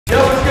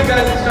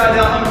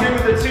Jydell. I'm here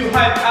with the two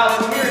hype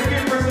pals, and we're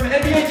here for some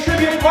NBA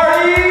trivia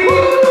party!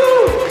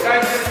 Woo! The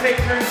guys are going to take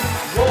turns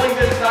rolling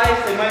this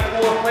dice. They might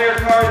pull a player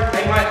card,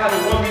 they might have a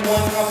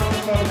 1v1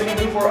 competition on the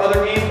mini hoop or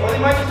other games, or they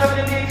might just have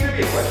an NBA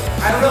trivia question.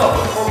 I don't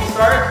know. Before we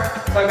start,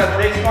 let's talk about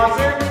today's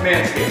sponsor,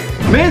 Manscaped.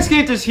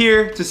 Manscaped is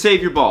here to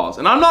save your balls.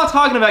 And I'm not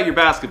talking about your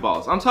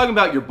basketballs, I'm talking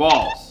about your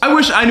balls. I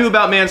wish I knew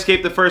about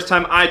Manscaped the first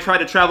time I tried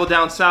to travel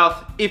down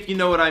south, if you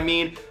know what I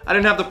mean. I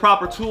didn't have the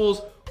proper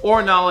tools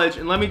or knowledge,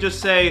 and let me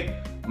just say,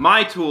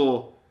 my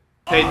tool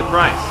paid the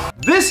price.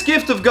 This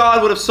gift of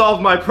God would have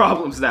solved my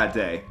problems that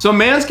day. So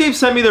Manscaped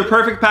sent me their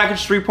Perfect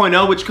Package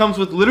 3.0, which comes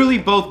with literally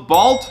both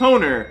ball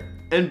toner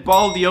and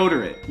ball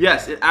deodorant.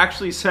 Yes, it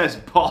actually says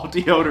ball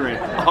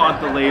deodorant on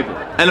the label.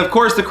 And of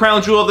course, the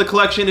crown jewel of the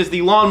collection is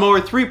the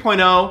Lawnmower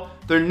 3.0,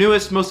 their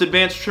newest, most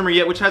advanced trimmer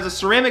yet, which has a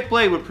ceramic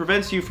blade which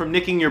prevents you from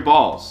nicking your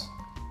balls.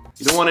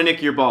 You don't want to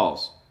nick your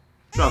balls.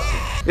 Trust me.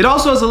 It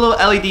also has a little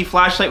LED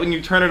flashlight when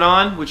you turn it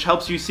on, which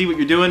helps you see what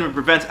you're doing and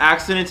prevents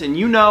accidents. And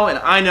you know, and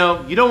I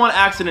know, you don't want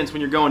accidents when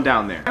you're going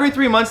down there. Every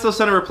 3 months, they'll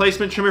send a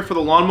replacement trimmer for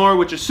the lawnmower,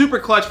 which is super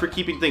clutch for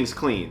keeping things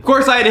clean. Of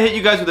course, I had to hit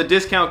you guys with a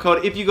discount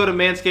code. If you go to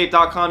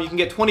manscaped.com, you can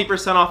get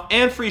 20% off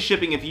and free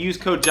shipping if you use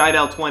code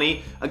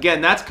Jydell20. Again,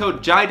 that's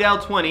code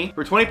Jydell20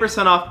 for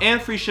 20% off and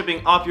free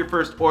shipping off your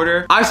first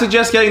order. I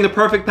suggest getting the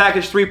Perfect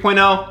Package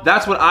 3.0.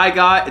 That's what I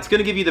got. It's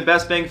gonna give you the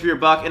best bang for your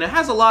buck, and it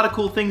has a lot of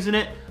cool things in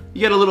it. You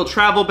get a little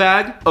travel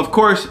bag. Of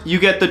course, you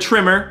get the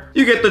trimmer.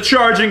 You get the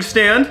charging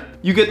stand.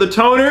 You get the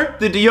toner,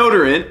 the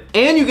deodorant,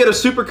 and you get a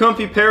super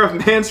comfy pair of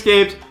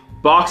Manscaped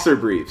boxer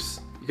briefs.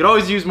 You could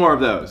always use more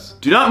of those.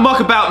 Do not muck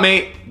about,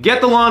 mate.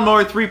 Get the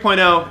Lawnmower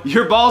 3.0.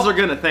 Your balls are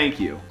gonna thank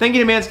you. Thank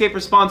you to Manscaped for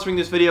sponsoring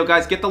this video,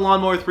 guys. Get the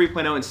Lawnmower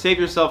 3.0 and save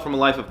yourself from a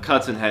life of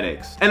cuts and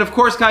headaches. And of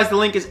course, guys, the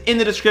link is in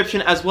the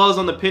description as well as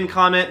on the pinned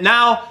comment.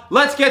 Now,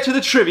 let's get to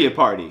the trivia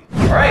party.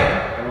 All right,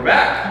 and we're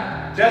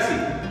back. Jesse,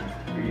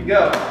 here you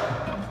go.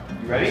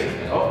 You ready?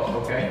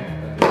 Oh, okay.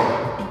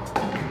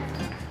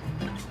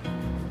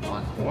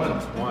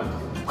 One.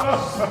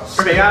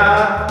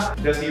 Trivia!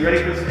 Jesse, you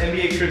ready for some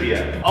NBA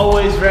trivia?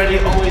 Always ready,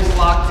 always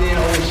locked in,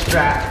 always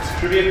strapped.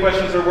 Trivia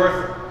questions are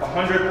worth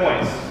 100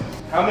 points.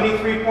 How many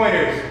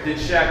three-pointers did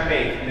Shaq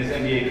make in his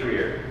NBA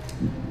career?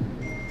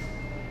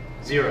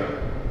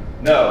 0.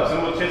 No.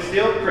 Someone with a chance to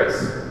steal?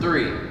 Chris.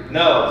 3.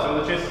 No.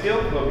 Someone with a chance to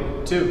steal?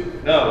 Moby.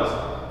 2.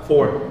 No.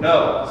 4.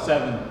 No.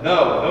 7.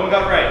 No. No one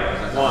got it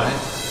right. 1.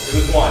 It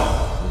was 1.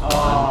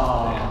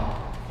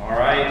 Oh. All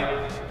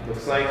right.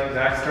 Looks like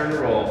Zach's turn to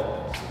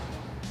roll.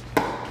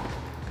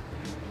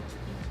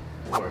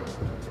 4. All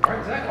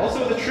right, Zach. Also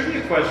with a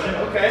trivia question.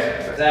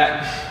 Okay.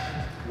 Zach,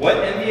 what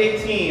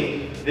NBA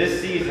team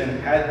this season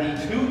had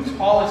the 2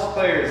 tallest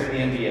players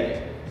in the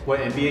NBA? What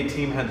NBA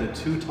team had the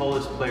 2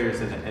 tallest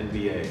players in the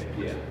NBA?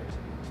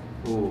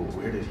 Yeah. Ooh,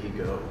 where did he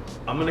go?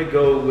 I'm gonna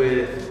go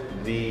with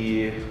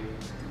the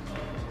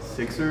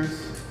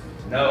Sixers.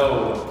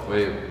 No.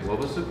 Wait, what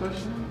was the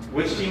question?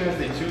 Which team has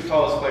the 2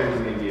 tallest players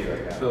in the NBA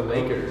right now? The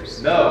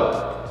Lakers.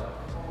 No.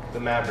 The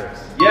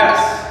Mavericks. Yes.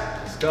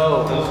 Let's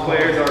go. Those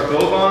players are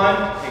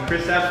Boban and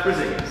Kristaps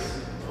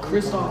Porzingis.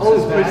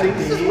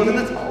 Porzingis is one of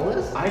the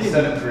tallest? I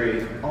didn't.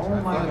 7'3". Oh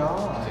my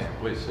god.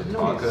 Wait, so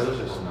Tacos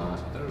is not.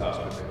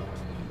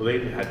 Well, they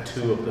had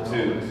 2 of the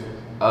 2.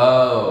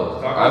 Oh,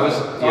 I was.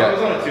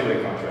 Tacos on a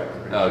 2-way contract.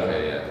 Okay,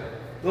 yeah.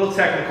 A little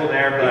technical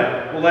there,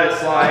 but we'll let it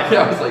slide.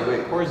 Yeah, I was like,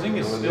 wait.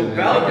 Porzingis still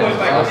Valid point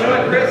by you know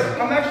what, Chris?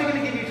 I'm actually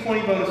going to give you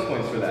 20 bonus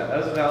points for that. That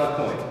was a valid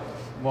point.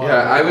 Well,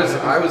 Yeah, I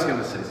was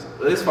gonna say so.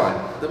 It's fine.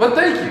 But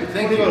thank you.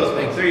 20 bonus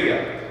points. There you go.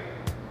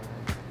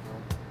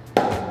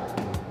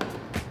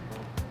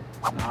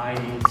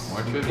 Nice.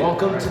 More trivia.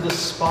 Welcome to the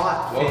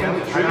spot, Welcome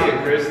fam. to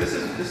trivia, Chris. This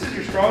is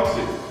your strong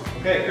suit.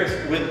 Okay, Chris.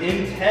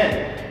 Within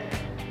 10,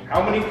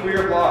 how many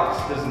career blocks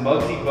does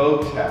Muggsy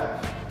Bogues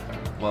have?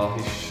 Well,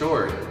 he's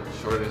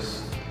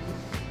shortest,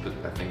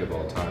 I think, of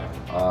all time.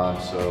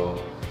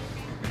 So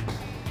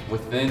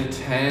within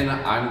 10,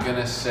 I'm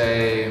gonna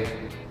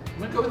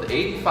go with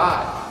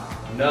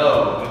 85.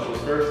 No.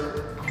 Mitchell's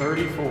first.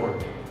 34.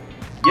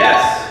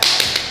 Yes.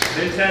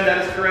 Within 10,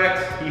 that is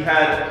correct. He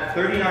had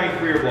 39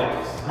 career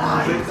blocks.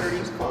 Nice.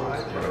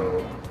 35,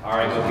 bro. All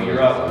right, Moby,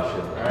 you're up.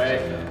 All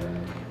right.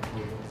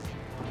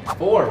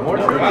 4. More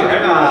Wow, trivia.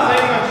 everyone's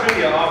saying on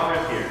trivia off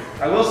rip here.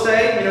 I will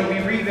say, you know, we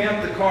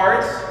revamped the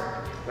cards.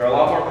 They're a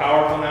lot more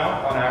powerful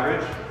now, on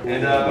average.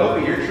 And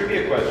Moby, your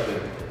trivia question.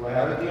 Do I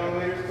have it the on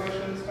Waiters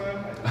question this time?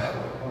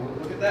 Oh,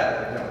 look at that.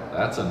 I don't.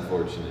 That's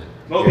unfortunate.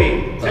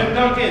 Moby, Tim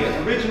Duncan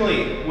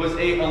originally was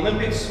an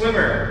Olympic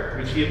swimmer,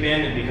 which he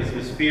abandoned because of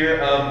his fear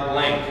of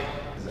blank.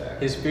 Zach.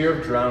 His fear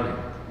of drowning.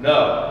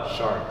 No.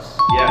 Sharks.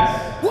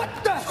 Yes. What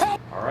the hell?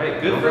 All right,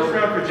 good first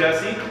round for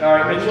Jesse. All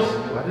right, Mitchell,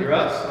 you're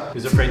up. He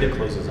was afraid to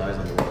close his eyes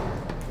underwater,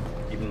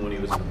 even when he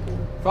was in the pool.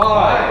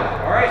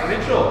 5. All right,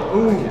 Mitchell.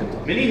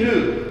 Ooh. Mini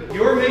hoop.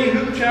 Your mini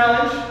hoop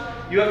challenge.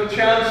 You have to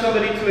challenge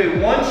somebody to a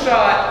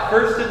 1-shot,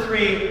 1st to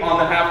 3 on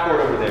the half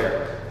court over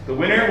there. The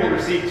winner will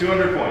receive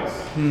 200 points.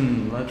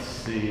 Let's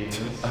see.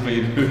 I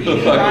mean,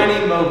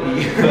 Tiny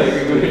Moby.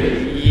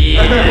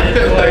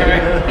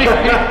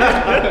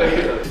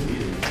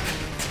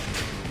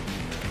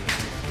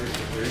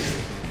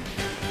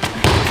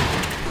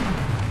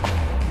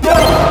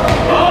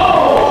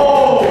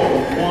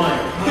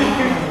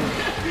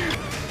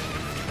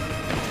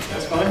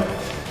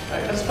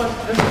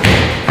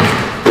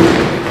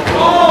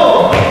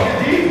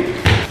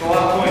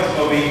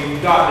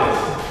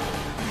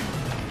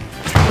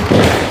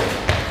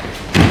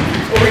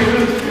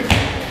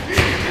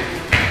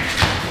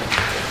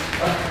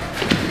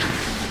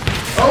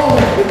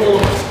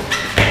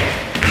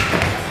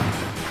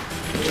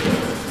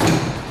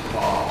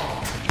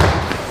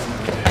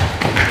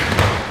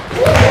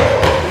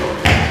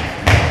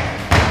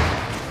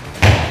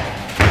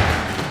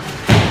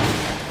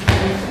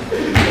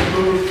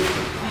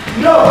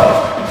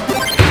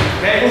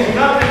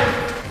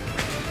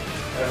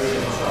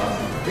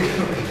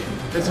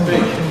 That's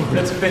fake.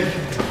 That's fake.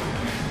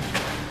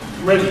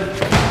 Ready.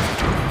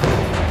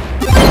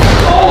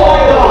 Oh my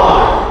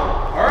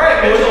God! All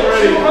right, Mitchell,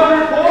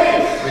 200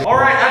 points. All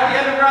right, at the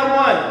end of round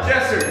 1,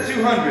 Jesser,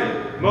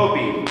 200.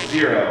 Moby,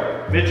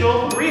 0.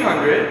 Mitchell,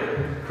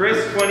 300.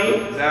 Chris,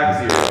 20.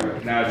 Zach, 0.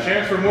 Now,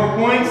 chance for more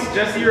points.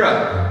 Jesse, you're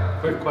up.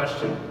 Quick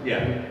question.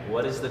 Yeah,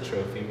 What does the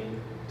trophy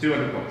mean?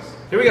 200 points.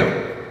 Here we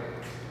go.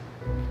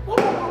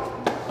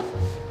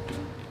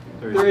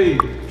 3.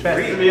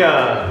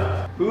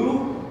 Trivia.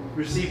 Who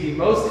received the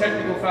most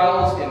technical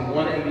fouls in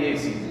one NBA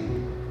season?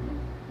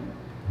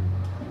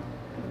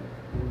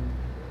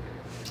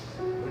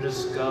 We'll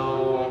just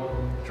go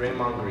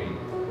Draymond Green.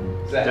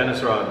 Zach.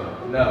 Dennis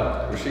Rodman.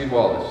 No. Rasheed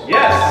Wallace.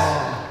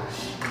 Yes!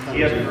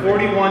 He has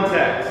 41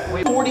 techs.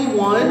 Wait,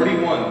 41?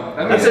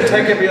 41. That's a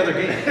tech every other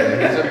game. He's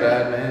a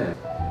bad man.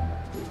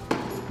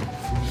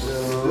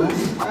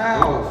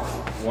 Wow.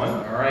 1.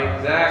 All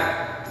right,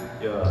 Zach.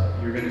 Yeah.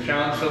 You're going to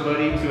challenge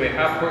somebody to a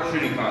half-court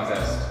shooting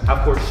contest.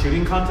 Half-court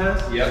shooting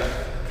contest? Yep.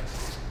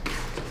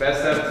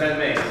 Best out of 10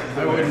 makes.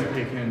 I wouldn't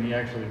pick him. He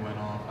actually went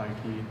off high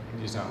key.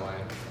 He's not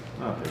lying.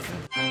 I'll pick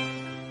him.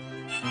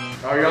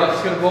 Are y'all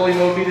just going to bully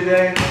Moby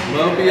today?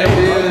 Moby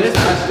abuse.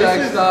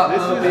 Hashtag stop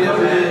Moby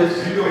abuse.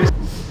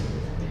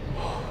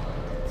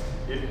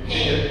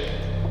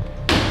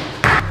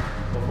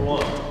 One for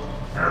 1.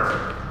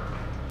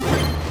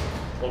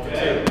 One for 2.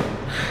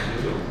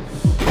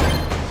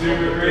 2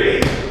 for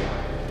 3.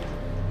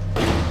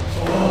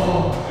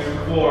 Oh. 2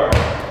 for 4.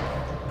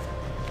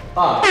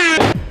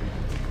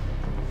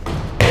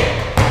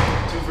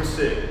 2 for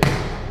 6.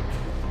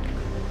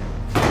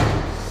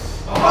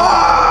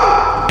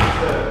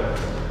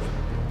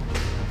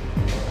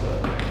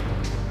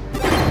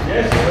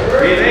 Yes, sir.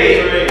 3 of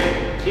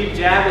 8. Keep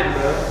jabbing,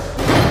 bro.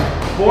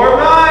 4 of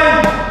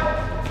 9.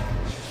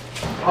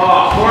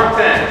 Oh, 4 of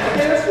 10.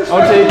 Okay, that's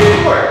respectable. I'll take it.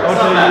 Score.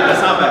 That's not bad.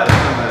 That's not bad.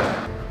 That's not bad.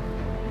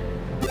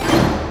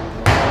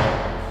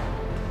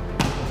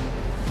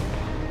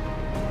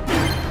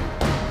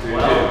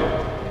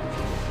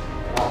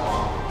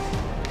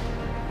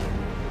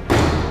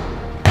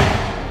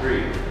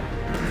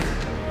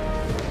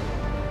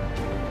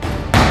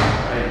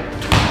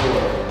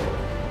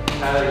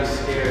 Tyler, he's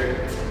scared.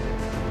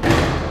 I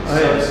So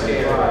am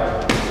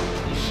scared.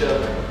 He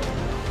shook.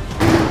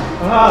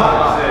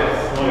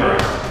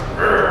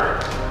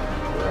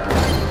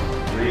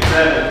 3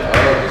 7.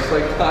 Oh, just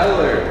like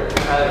Tyler.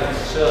 Tyler,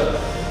 he's shook.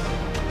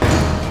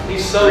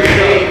 He's so 3 shook.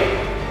 8.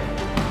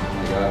 Oh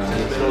my God, His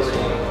man. middle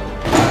school.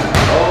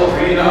 Oh,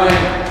 3 9.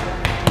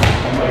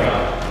 Oh my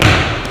God.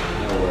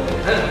 No way.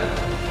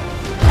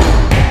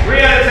 3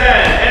 out of 10.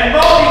 And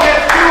Moby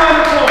gets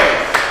 200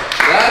 points.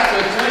 That's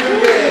what you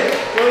get.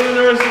 Don't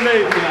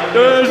underestimate.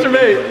 Don't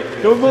underestimate.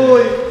 Don't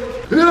bully.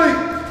 3.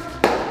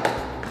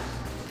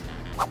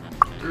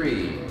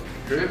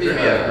 Trivia,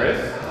 Trivia. Chris.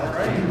 All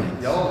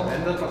right. Y'all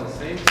end up on the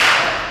same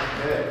spot.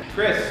 Okay.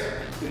 Chris,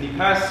 in the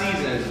past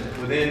season,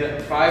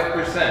 within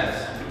 5%,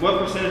 what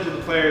percentage of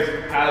the players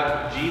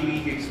have G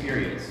League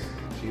experience?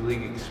 G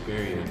League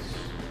experience.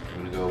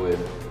 I'm gonna go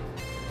with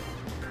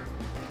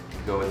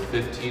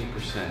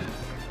 15%.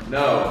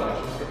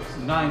 No.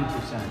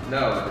 9%.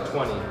 No.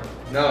 20.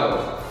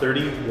 No.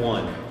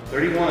 31.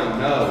 31.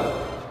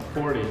 No.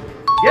 40.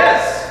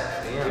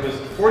 Yes! Damn. It was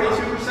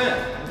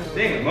 42%.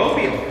 Dang,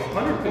 Moby,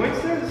 100 points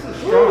there? This is a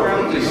strong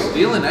round. Just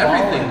stealing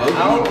everything, Moby.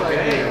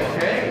 Okay,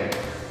 okay.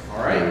 All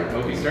right,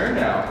 Moby's turn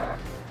now.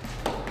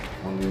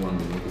 1v1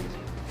 Moby.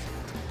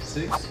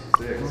 6. That's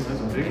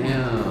a big one.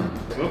 Damn.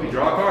 Moby,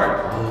 draw a card.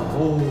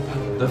 Oh,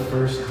 the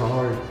first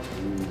card.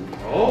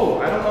 Oh,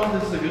 I don't know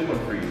if this is a good one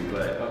for you,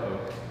 but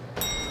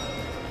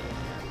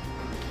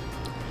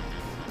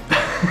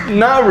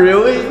Not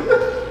really.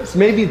 It's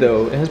maybe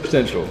though. It has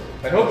potential.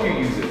 I hope you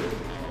use it.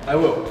 I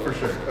will, for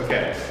sure.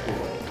 Okay, cool.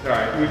 All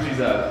right, Uchi's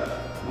up.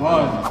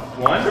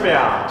 1.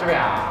 Trivia.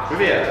 Trivia.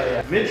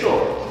 Trivia. Mitchell,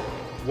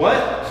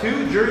 what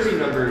 2 jersey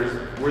numbers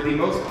were the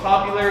most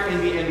popular in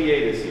the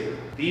NBA this year?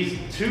 These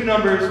 2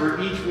 numbers were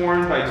each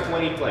worn by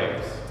 20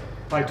 players.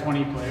 By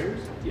 20 players.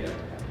 Yeah.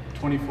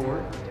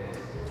 24.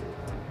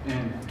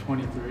 And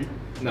 23.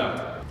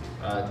 No.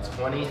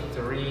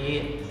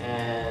 23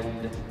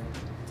 and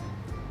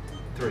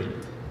 3.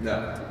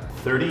 No.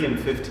 30 and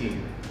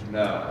 15.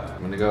 No.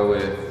 I'm gonna go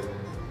with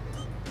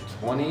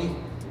 20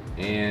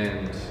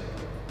 and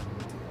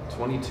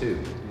 22.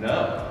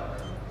 No.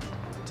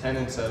 10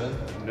 and 7.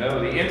 No.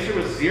 The answer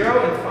was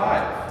 0 and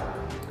 5.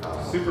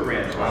 Super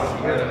random. You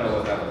gotta know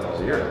what that was all about.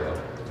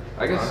 0.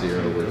 I guess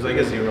 0 It was like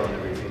a 0 on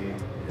every team.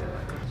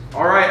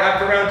 All right,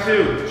 after round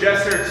 2,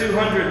 Jesser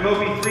 200,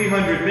 Moby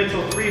 300,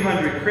 Mitchell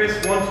 300, Chris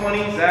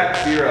 120, Zach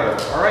 0.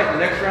 All right, the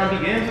next round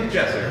begins with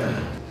Jesser.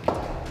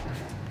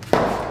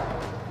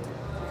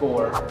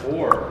 4.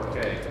 4,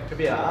 okay.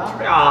 Trivia.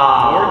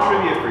 More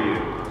trivia for you.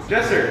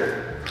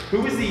 Jesser,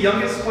 who is the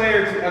youngest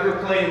player to ever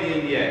play in the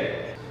NBA?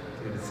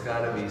 Dude, it's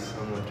gotta be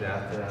someone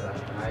drafted out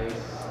of high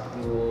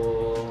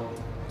school.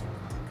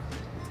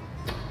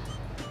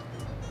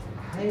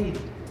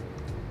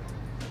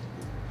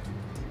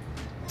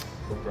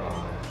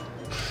 LeBron.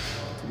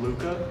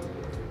 Luca.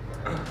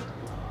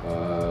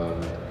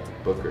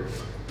 Booker.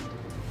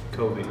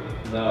 Kobe.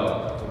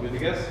 No. Who'd you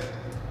guess?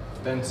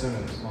 Ben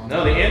Simmons.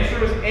 No, the answer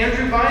was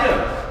Andrew Bynum.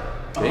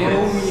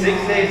 Damn. 6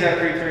 days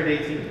after he turned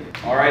 18.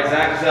 All right,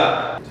 Zach is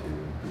up.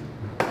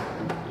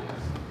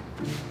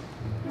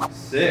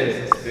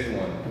 6. That's a big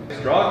one.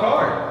 Draw a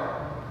card.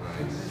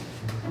 Nice.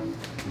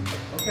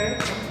 Okay,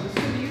 this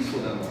could be useful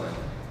down the line.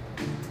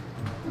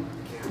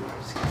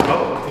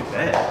 Oh, okay,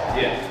 bet.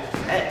 Yeah.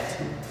 Bet.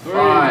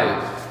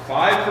 5.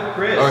 5 for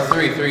Chris. Or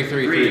 3. 3.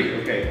 3.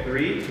 3. Okay,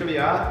 3.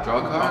 Trivia. Draw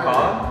a card.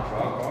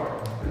 Draw a card.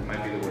 It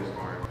might be the worst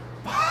card.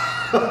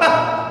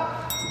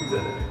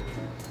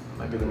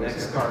 Might be the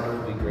next card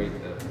would be great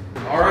though.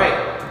 All right,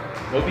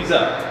 Opie's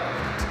up.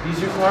 He's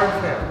your card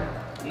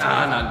fan.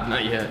 Nah,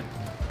 not yet.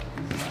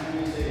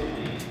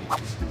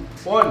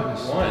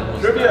 1.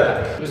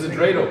 Trivia. There's a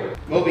dreidel.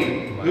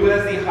 Opie, who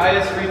has the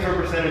highest free throw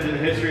percentage in the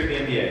history of the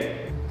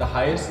NBA? The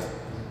highest?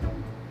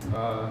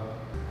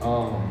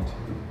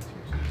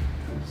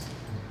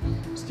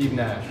 Steve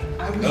Nash.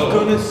 I was Oh.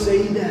 gonna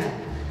say that.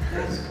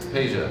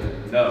 Peja.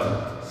 No.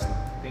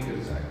 Think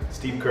of Zach.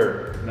 Steve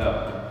Kerr.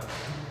 No.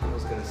 I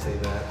was gonna say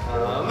that.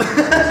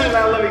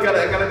 Now let me I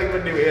gotta think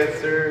of a new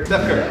answer.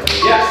 Steph Curry.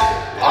 Yes.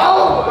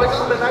 Oh my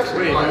god, that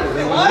actually Wait, won.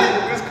 what?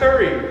 It was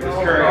Curry. It was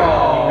Curry.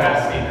 Oh. You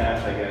passed Steve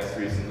Nash, I guess,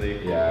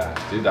 recently. Yeah,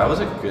 dude, that was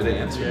a good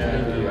answer. Yeah,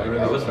 man. you did.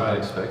 I was not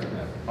expecting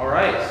that. All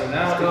right, so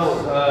now Let's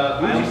it's go.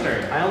 Uji's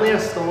turn. I only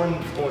have stolen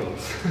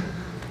points.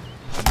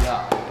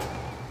 Yeah.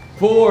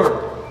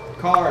 4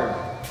 card,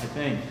 I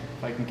think,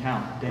 if I can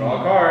count. Dang.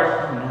 Draw a card.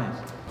 Oh, nice.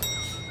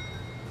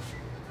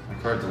 My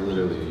card's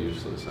literally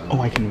useless.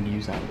 Oh, I can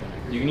use that then.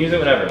 You can use it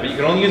whenever, but you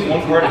can only use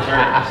one card a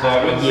turn, so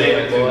I wouldn't save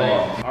it too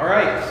long. All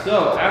right,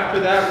 so after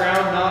that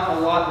round, not a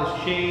lot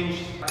has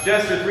changed.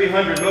 Jester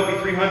 300, Moby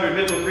 300,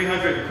 Mitchell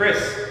 300, Chris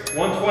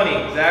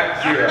 120,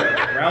 Zach 0.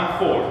 Round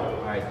 4.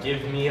 All right,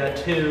 give me a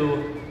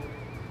 2.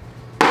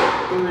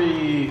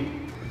 3.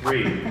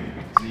 3.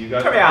 So you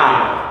got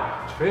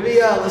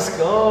Trivia, let's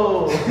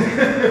go.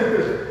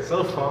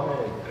 So fun.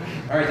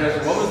 All right,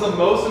 Jester, what was the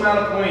most amount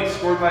of points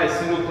scored by a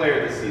single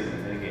player this season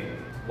in a game?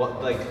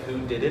 What, like, who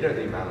did it or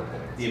the amount of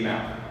points? The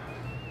amount.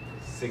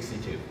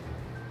 62.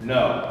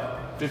 No.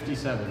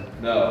 57.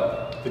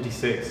 No.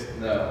 56.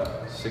 No.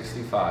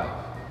 65.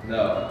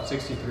 No.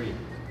 63.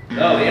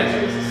 No, the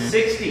answer was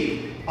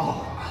 60.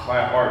 Oh,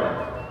 By Harden.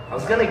 I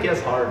was gonna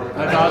guess Harden.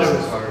 I thought it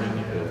was hard.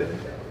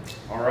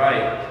 All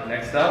right,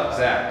 next up,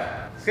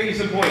 Zach. Let's get you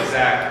some points,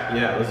 Zach.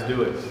 Yeah, let's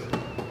do it.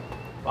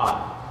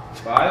 5.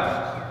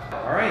 5?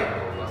 All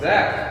right,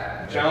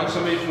 Zach. Challenge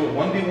somebody to a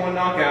 1v1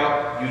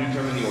 knockout. You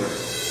determine the order.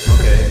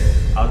 Okay,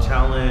 I'll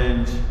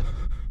challenge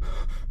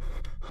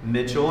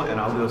Mitchell and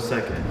I'll go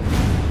second.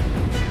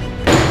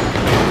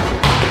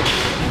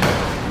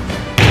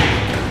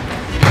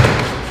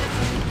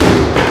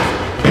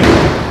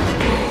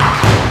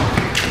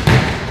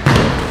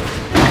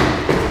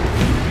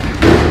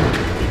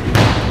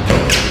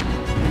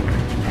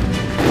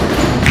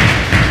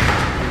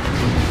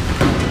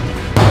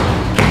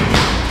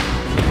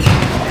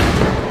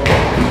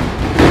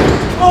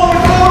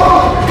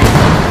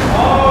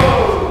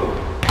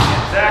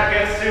 Zach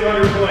gets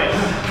 200 points.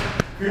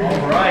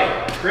 All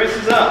right, Chris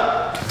is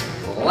up.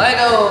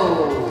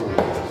 Lego!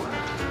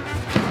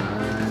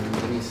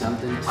 Give me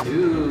something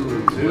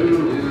too.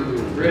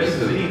 Chris,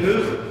 mini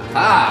hoop.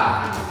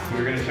 Ah!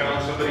 You're gonna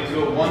challenge somebody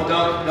to a one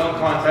dunk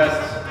contest.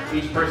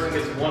 Each person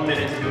gets 1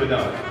 minute to do a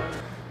dunk.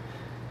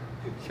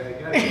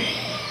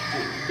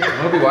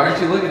 Moby, why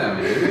aren't you looking at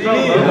me, dude?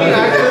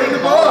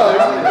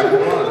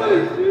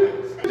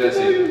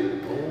 Jesse.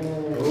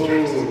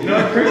 You know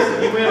what, Chris?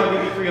 You win, I'll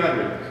give you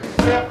 300.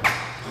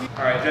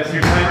 All right, Jesse,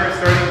 your timer is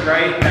starting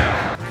right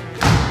now.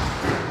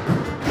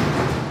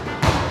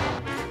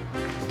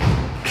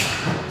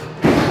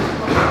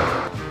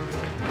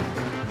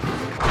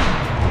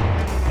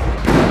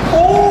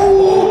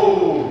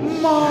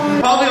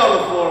 Probably on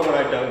the floor when I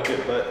dunked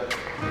it, but.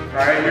 All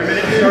right, your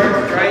minute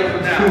starts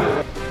right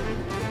now.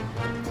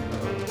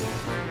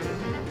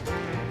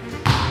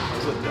 That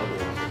was a double.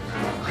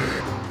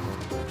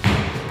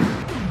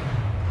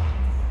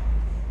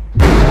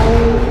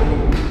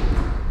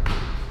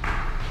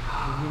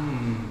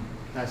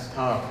 That's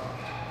tough.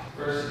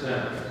 First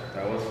attempt.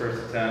 That was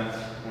first attempt.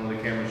 One of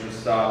the cameras just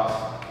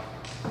stopped.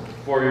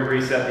 Before we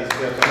reset these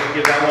clips, I'm gonna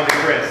give that one to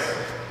Chris.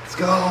 Let's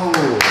go.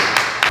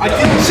 I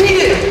didn't cheat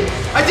it!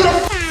 I did a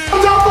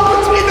double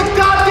between the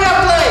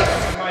goddamn legs!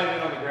 You might have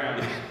been on the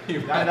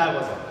ground. That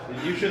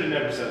wasn't. You should have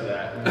never said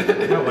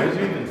that. No, why did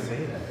you even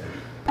say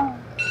that?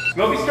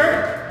 Moby's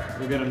turn.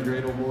 We got him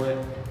great old boy.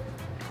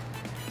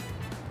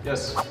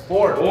 Yes.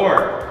 4.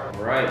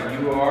 All right,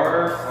 you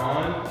are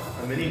on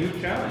a mini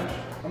hoop challenge.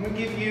 I'm gonna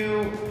give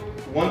you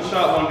one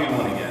shot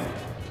 1v1 again.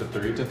 To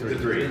 3? To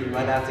 3. You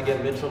might have to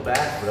get Mitchell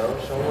back, bro.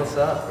 Show him what's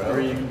up, Or bro.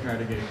 you can try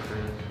to get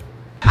Chris.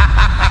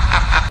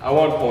 I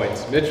want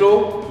points.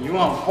 Mitchell, You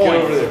want get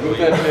points? over there. Move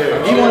that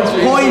chair. He wants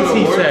points,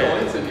 he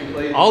said.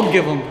 said. I'll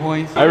give him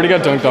points. I already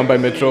got dunked on by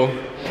Mitchell.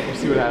 We'll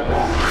see what happens.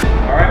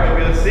 All right,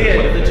 Moby, let's see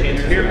it.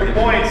 You're here for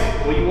points.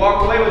 Will you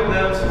walk away with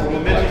them or will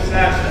Mitchell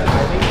snatch them?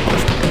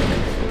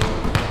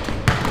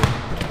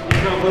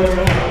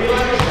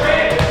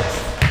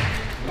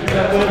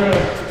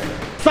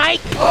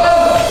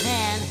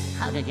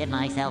 get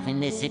myself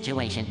in this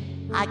situation.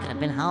 I could have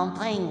been home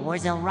playing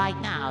Warzone right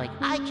now.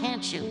 I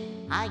can't shoot,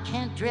 I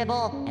can't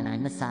dribble, and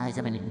I'm the size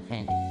of an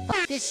infant.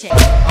 Fuck this shit.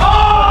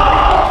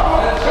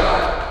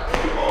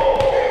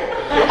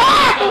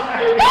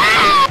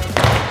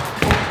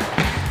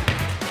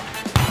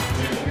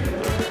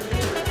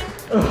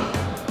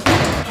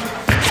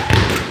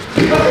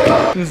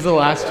 This is the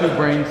last 2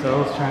 brain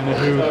cells trying to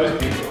do.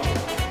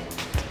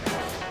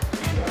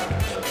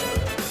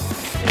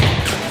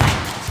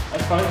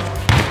 That's fine.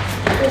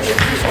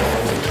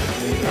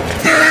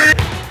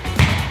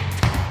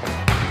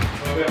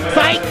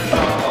 Fight!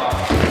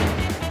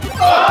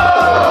 Oh!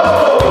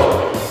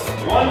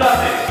 1-0.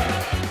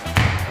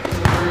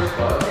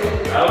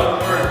 That was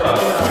the first bug.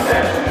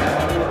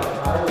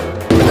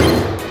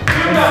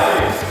 2-0.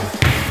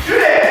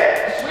 Shoot it!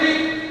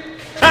 Sweet!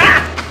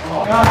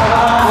 Oh,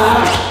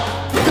 God.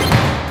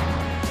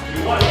 You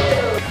won.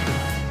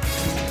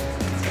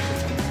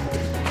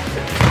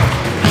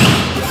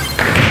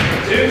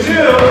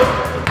 2-2.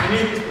 I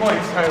need these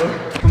points, Tyler.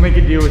 I'll make a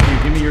deal with you.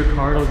 Give me your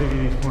card, I'll give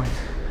you these points.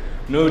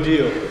 No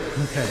deal.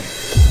 Okay.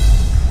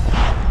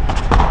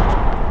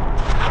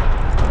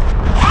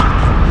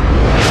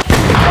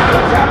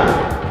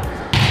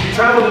 He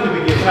traveled in the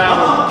beginning.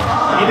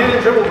 He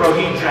didn't dribble, bro.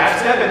 He jab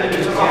step and then he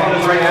took off on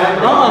his right hand.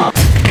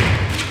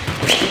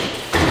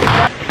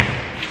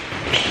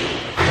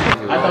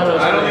 I thought it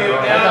was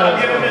I'm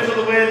giving Mitchell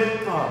the win.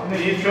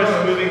 He's just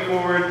moving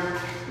forward.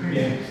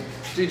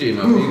 GG,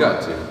 Mo, you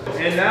got 2.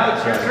 And now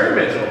it's your turn,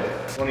 Mitchell.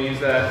 Want to use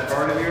that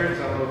card of yours?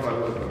 I don't know if I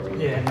would.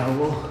 Yeah, no,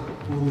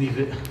 we'll leave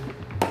it.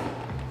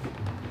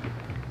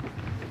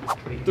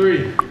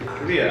 3.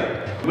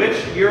 Trivia. Which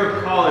year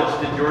of college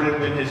did Jordan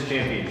win his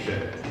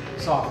championship?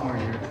 Sophomore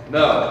year.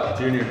 No.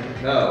 Junior.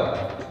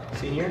 No.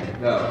 Senior?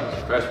 No.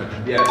 Freshman.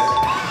 Yes.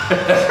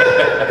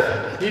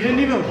 He didn't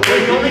even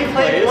play. He only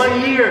played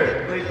 1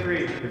 year. Played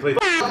 3. He played.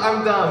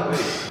 I'm done.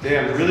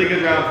 Damn, really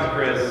good round for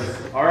Chris.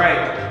 All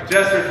right,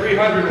 Jester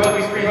 300,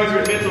 Bubby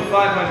 300, Mitchell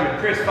 500,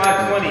 Chris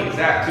 520,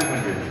 Zach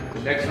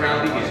 200. Next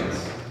round begins.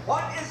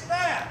 What is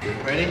that?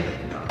 Ready?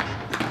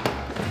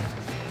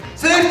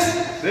 6.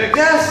 6.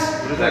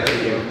 Yes. What does that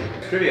give you?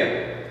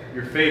 Trivia.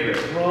 Your favorite.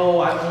 Bro,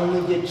 I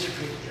only get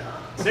trivia.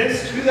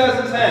 Since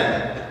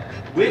 2010,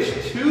 which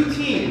 2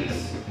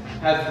 teams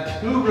have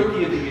 2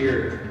 Rookie of the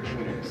Year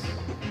winners?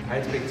 I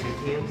had to pick 2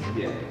 teams.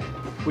 Yeah.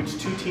 Which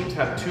 2 teams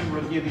have 2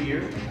 Rookie of the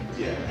Year?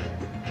 Yeah.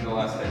 In the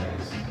last 10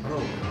 years.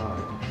 Oh god.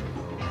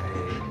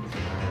 Okay.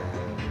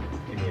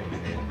 Give me a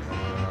minute.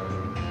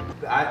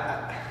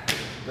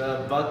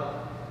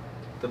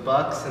 The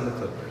Bucks and the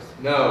Clippers.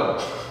 No.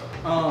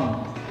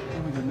 Oh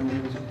my god, no,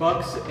 it was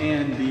Bucks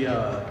and the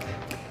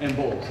and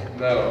Bulls.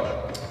 No.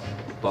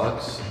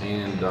 Bucks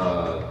and I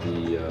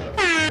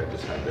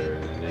just had their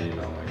name.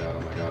 Oh my god,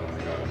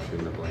 I'm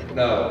shooting a blank.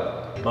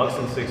 No. Bucks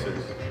and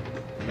Sixers.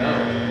 No.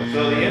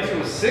 So the answer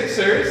was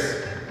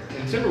Sixers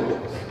and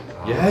Timberwolves.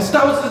 Yes,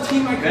 that was the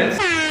team I Then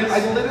could.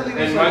 I literally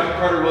was and like, Michael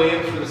Carter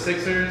Williams for the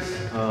Sixers,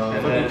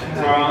 and then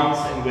Franz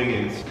and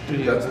Wiggins.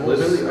 dude, that's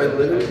literally, I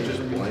literally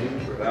just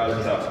blamed, bro. That was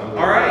a tough one.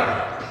 All right,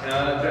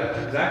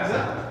 Zach is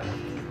up.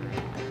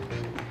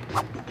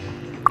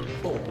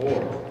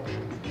 4.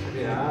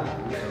 Yeah.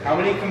 How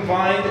many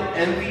combined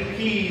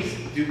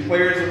MVPs do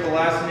players with the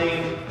last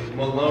name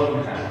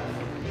Malone have?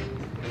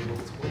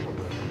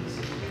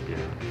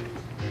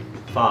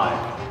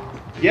 5.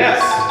 Yes.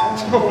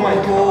 Oh my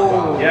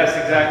God. Yes,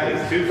 exactly.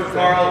 It's 2 for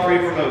Carl, 3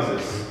 for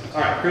Moses.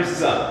 All right, Chris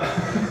is up. I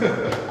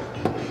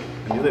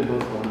knew they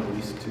both won at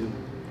least 2.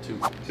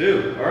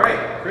 2. All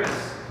right, Chris.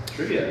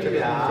 Trivia.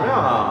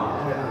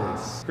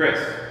 Yes. Chris,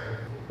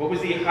 what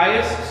was the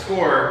highest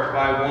score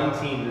by one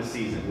team this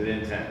season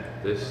within 10?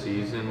 This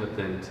season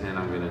within 10,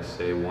 I'm gonna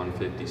say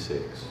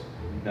 156.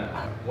 No.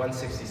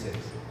 166.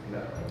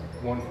 No.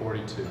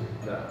 142.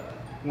 No.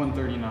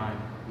 139.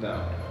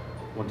 No.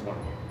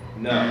 120.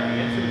 No. The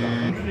answer is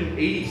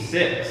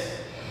 186.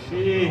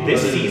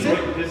 This season?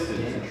 This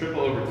is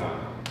triple overtime.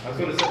 I was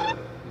going to say,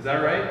 is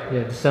that right?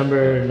 Yeah,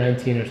 December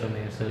 19 or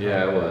something. It said.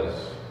 Yeah, it was.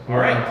 All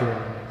right.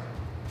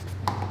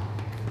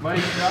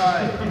 Mike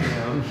died.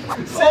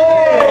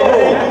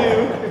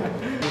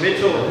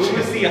 Mitchell, who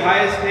was the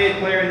highest paid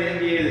player in the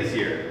NBA this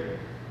year?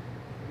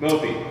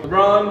 Moby.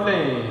 LeBron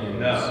James.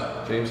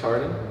 No. James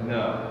Harden?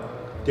 No.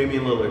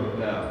 Damian Lillard.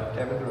 No.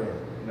 Kevin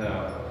Durant.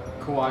 No.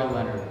 Kawhi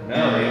Leonard. No.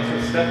 The answer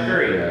is Steph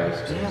Curry. Yeah,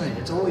 Damn it,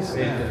 it's always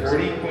Made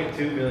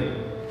 $40.2 million.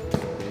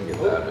 didn't get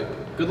that big.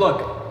 Good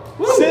luck.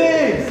 6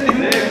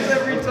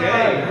 every Okay.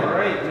 time. All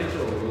right,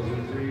 Mitchell. Those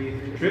are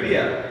 3.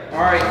 Trivia. All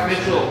right,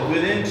 Mitchell.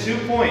 Within 2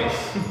 points.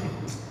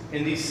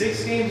 In the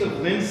 6 games of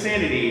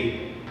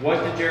Linsanity,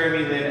 what did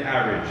Jeremy Lin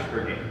average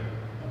per game?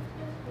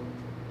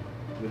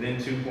 Within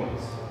 2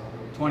 points.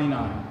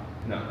 29.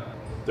 No.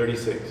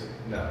 36.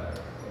 No.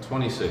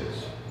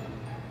 26.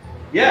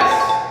 Yes!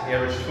 He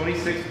averaged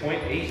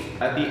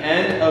 26.8. At the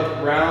end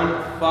of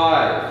round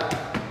 5,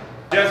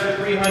 Jester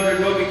 300,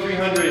 Moby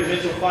 300,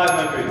 Mitchell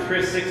 500,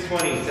 Chris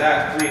 620,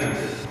 Zach 300.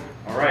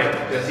 All right,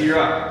 Jesse, you're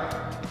up.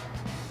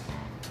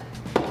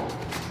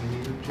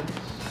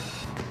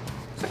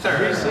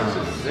 turn.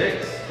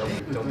 6.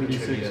 Don't be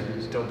trivia.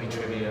 Don't be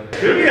trivia.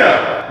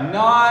 Trivia!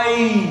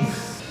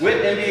 Nice! Which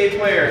NBA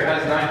player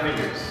has 9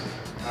 fingers?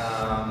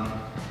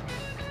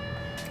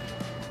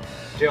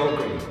 Gerald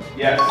Green.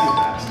 Yes.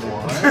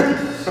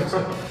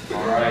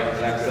 Alright,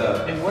 next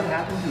up. And what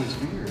happened to his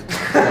finger?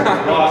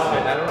 Lost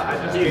it. I don't know. I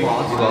just He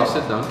lost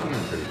it dunking,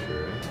 I'm pretty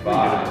sure.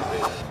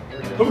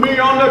 5. Put me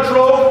on the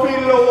trophy,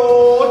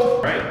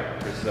 Lord. Right,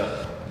 Chris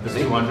up. This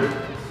 200.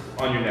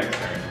 On your next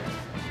turn.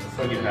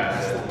 When you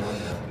pass it.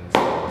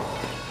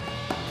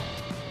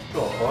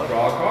 Draw a card.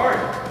 Draw a card.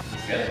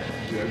 Let's get it.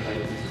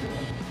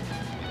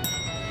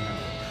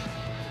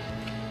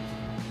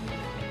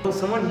 Oh,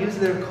 someone use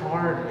their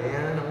card,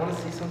 man. I want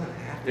to see something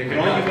happen. You can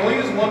only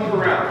use 1 per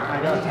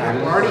round.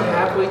 I'm already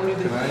halfway through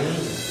the game.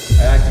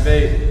 I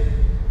activate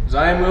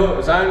Zion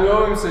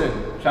Williamson.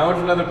 Challenge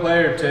another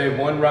player to a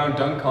 1-round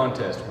dunk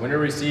contest. Winner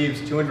receives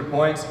 200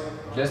 points.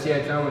 Jesse,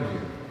 I challenge you.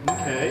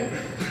 Okay.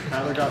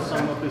 Tyler got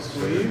some up his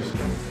sleeves.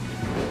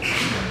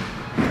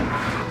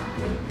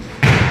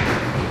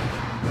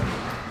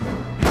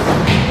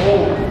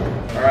 Oh!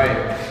 Alright.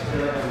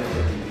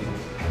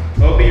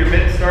 Moby, your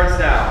minute starts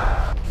now.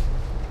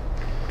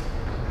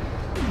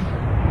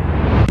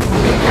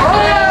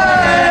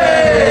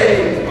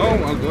 Hey! Oh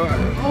my god.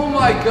 Oh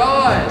my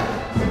god!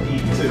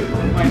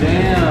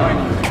 Damn.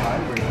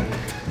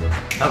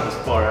 That was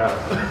far out.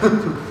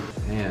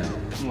 Damn.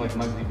 I'm like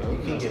Muggsy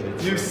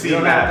Bogues. You've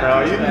seen that,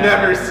 bro. You've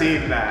never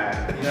seen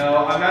that. You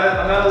know,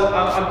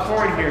 I'm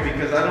torn here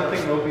because I don't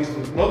think Moby's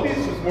was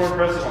more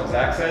impressive on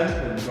Zach's end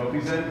than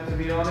Moby's end, to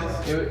be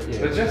honest. Yeah.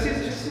 But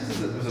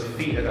Jesse's was a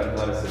feat of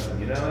athleticism,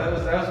 you know? That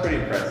was pretty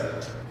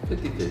impressive.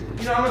 50-50.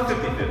 You know, I'm a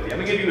 50-50. I'm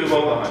gonna give you a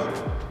both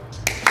 100.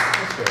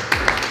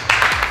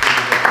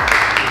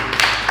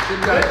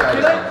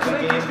 Can I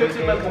give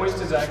 50 my points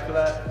to Zach for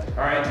that?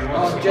 Alright, do you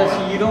want Oh,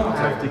 Jesse, you don't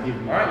have to give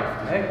me.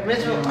 Alright. Hey.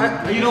 Mitchell,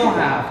 You don't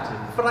have to.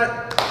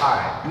 but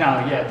alright.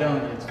 No, yeah,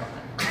 don't. It's fine.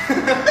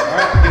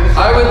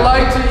 I would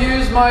like to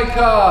use my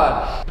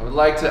card. I would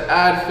like to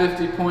add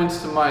 50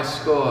 points to my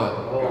score.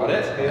 Got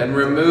it. And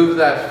remove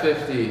that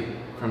 50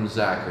 from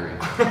Zachary.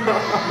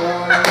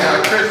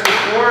 Now, Chris,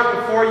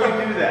 before you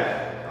do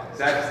that,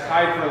 Zach's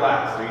tied for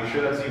last. Are you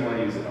sure that's who you want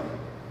to use it on?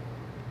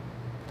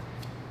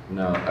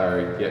 No,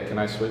 alright, yeah, can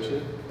I switch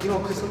it? You know,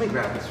 Chris, let me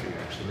grab this for you,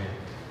 actually, man.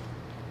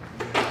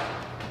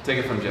 Take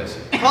it from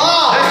Jesse. Okay.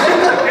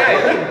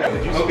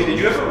 Moby, did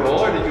you ever roll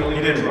or did you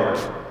only didn't roll?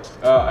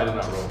 I did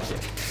not roll.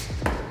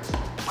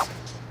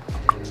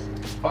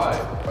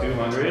 5.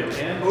 200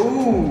 and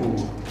Ooh.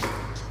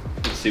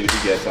 let's see what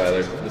you get,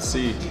 Tyler. Let's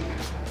see.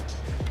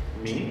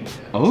 Me?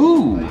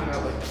 Ooh.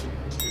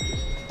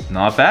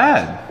 Not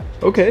bad.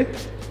 Okay.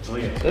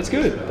 That's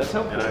good. That's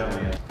helpful.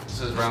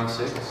 This is round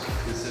 6.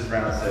 This is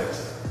round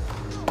 6.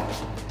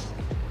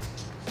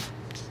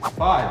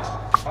 5.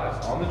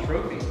 5 on the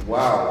trophy.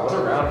 Wow, what a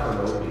round for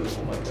Moby.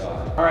 Oh my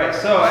god. All right,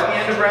 so at the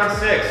end of round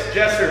 6,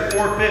 Jester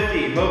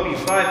 450, Moby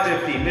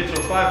 550,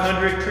 Mitchell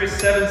 500, Chris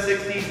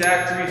 760,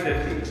 Zach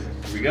 350.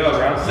 Here we go,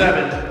 round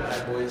 7.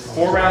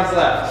 4 rounds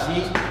left.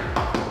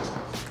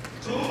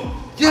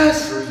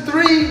 Yes!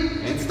 3!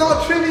 It's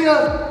not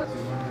trivia!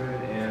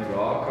 200 and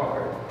draw a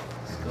card.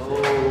 Let's go.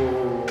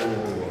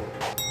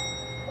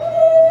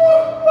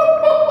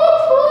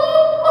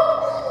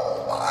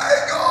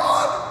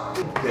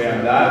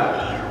 Damn,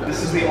 this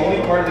is the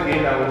only part of the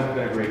game that would have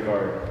been a great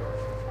card.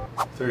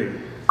 3.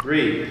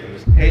 3.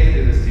 Hate to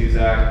do this to you,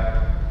 Zach.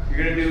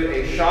 You're going to do a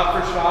shot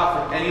for shot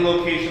from any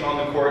location on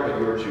the court that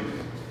you are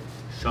choosing.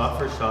 Shot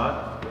for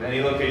shot. From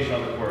any location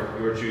on the court,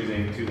 you are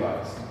choosing 2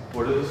 lives.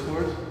 What are the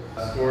scores?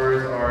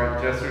 Scores are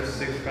Jester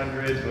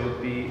 600,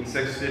 Moby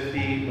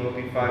 650,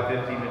 Moby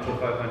 550, Mitchell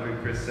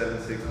 500, Chris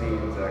 760,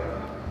 and Zach.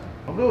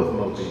 I'll go with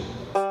Moby.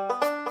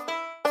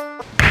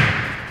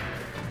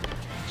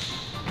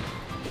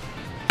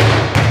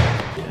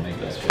 Make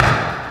this shit.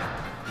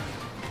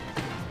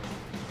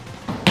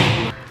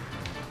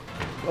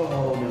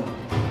 Oh no.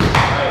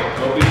 Alright,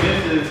 Moby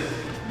misses.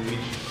 You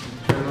each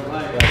turn the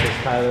light. Got this,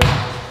 Tyler.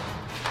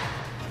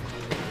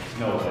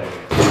 No way.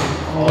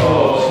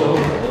 Oh, so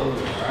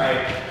close.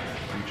 Alright.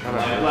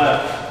 Light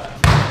left.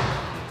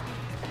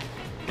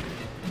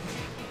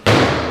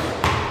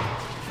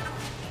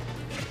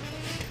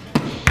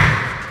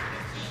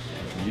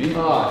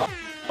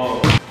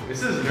 Oh,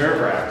 this is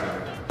nerve-wracking.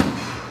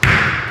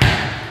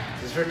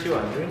 Is this for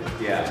 200?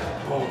 Yeah.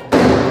 Oh,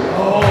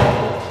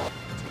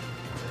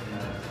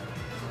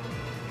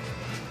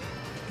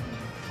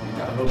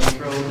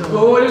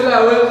 what is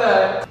that? What is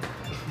that?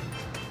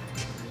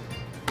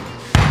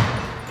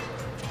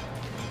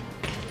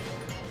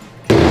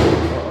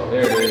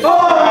 There it is. Oh,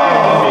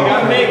 you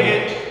gotta make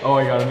it. Oh, I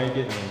gotta make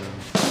it.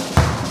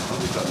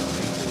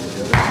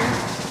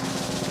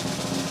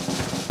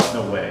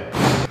 No way.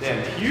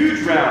 Damn,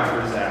 huge round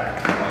for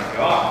Zach. Oh my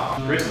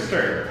god. Chris's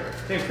turn.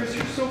 Damn, Chris,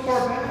 you're so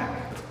far back.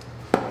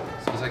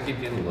 It's because I keep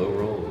getting low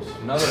rolls.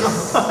 Another.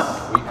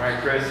 Alright,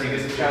 Chris, you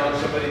get to challenge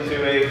somebody to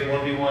a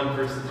 1v1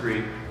 versus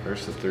 3.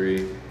 First to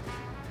 3.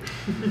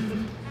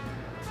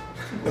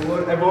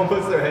 Everyone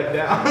puts their head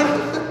down.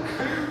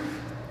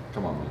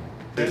 Come on, man.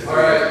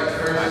 Alright,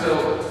 first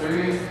still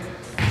 3.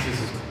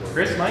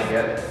 Chris might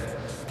get it.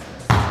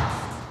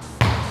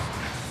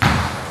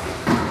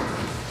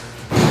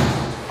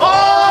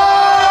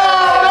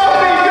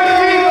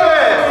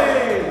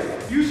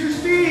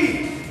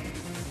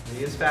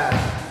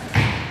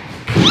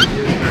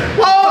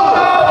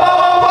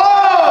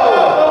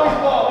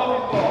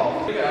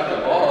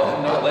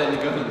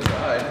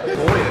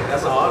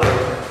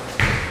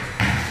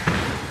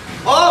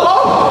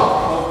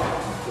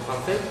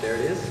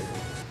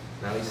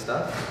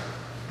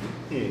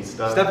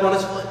 Step on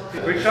his foot.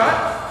 Quick shot.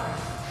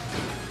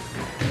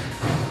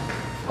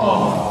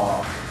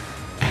 Oh.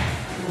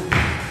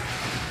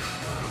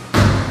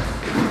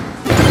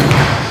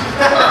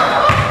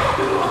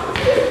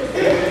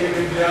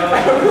 I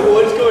don't know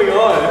what's going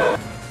on.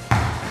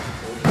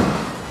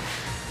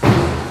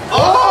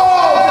 Oh!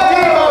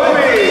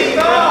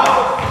 Stop!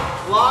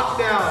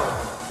 Lockdown.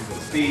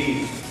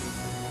 Steve.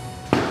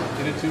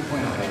 Get a 2.0.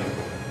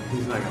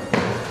 He's not gonna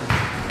play.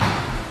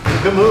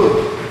 Good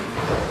move.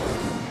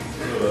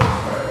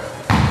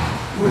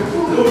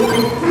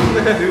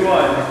 2-1.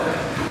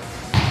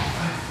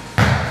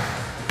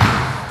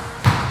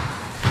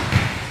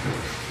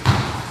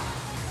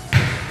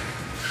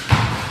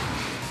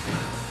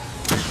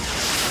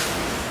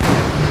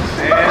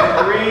 And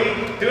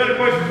 3. 200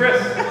 points for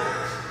Chris.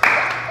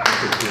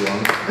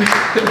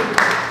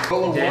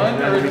 Roll a 1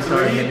 or a 3.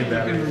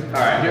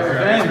 Alright, Get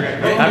revenge.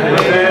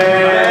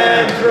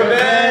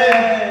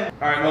 Revenge!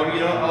 Alright, well, you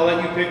know, I'll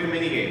let you pick the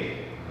mini game.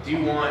 Do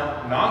you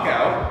want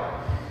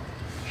knockout,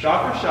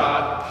 shot for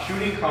shot,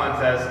 shooting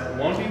contest,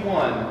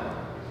 1v1,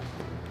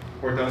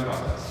 or dunk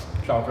contest?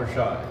 Shot for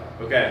shot.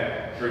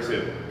 Okay, first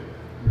who?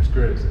 Where's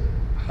Chris?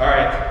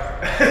 Alright.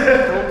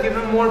 Don't give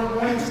him more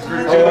points.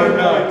 For 200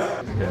 points.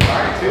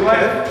 Alright, 2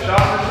 left. Shot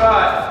for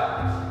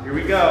shot. Here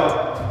we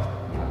go.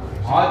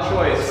 Odd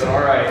choice, but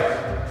alright.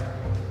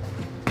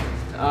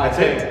 That's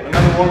it.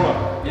 Another warm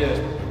up.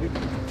 Yeah.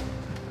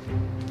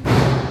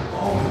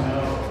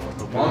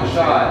 Long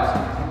shot.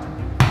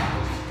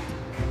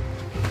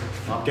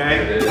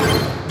 Gang. It is.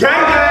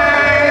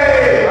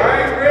 Gang!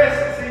 Alright, Chris,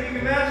 let's see if you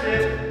can match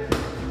it.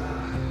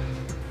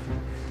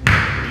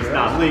 He's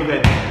not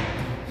leaving.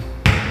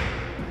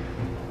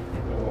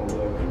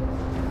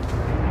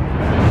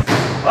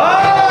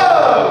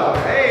 Oh!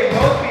 Hey,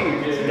 Moki!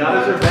 He got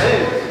his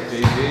revenge.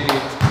 GG.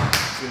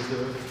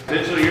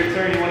 Mitchell, your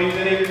turn. You want to use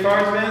any of your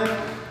cards, man?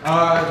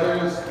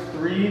 There's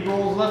 3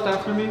 rolls left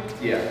after me.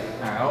 Yeah.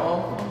 Alright,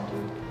 I'll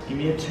give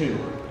me a 2.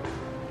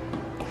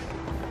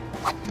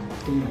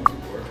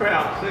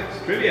 Round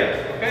 6. Trivia.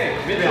 Okay,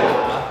 Mitchell.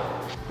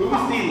 Who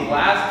was the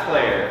last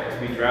player to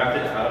be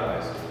drafted out of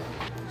high school?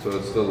 So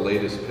it's the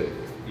latest pick.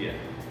 Yeah.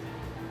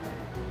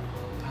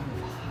 Out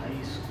of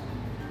high school.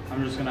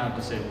 I'm just gonna have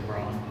to say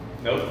LeBron.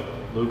 Nope.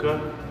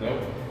 Luca?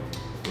 Nope.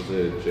 Was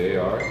it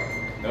JR?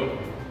 Nope.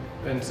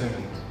 Ben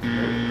Simmons. The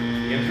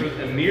answer was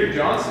Amir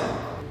Johnson.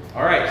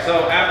 All right,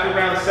 so after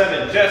round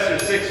 7, Jester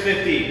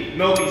 650,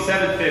 Milky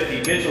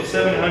 750, Mitchell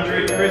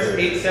 700, Chris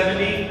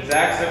 870,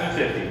 Zach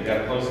 750. We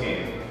got a close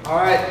game. All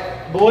right,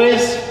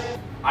 boys.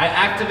 I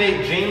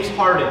activate James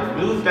Harden.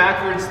 Move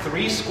backwards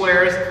 3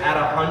 squares, add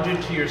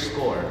 100 to your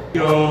score.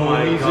 Oh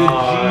my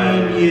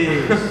god. He's a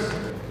genius.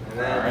 And All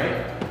then right.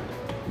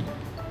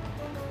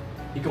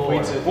 He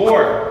completes it.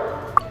 4.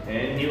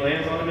 And he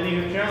lands on the mini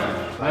hoop challenge.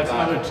 That's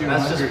another 200.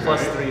 that's just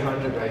plus right?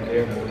 300 right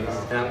there, boys.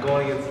 And I'm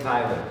going against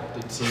Tyler.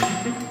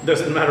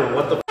 Doesn't matter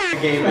what the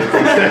game is.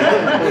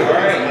 All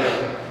right.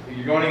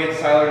 You're going against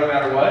Tyler no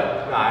matter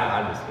what? No,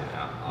 I'm just kidding.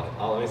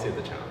 Let me see what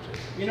the challenge is.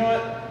 You know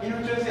what? You know,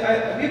 Josie, we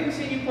haven't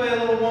seen you play a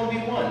little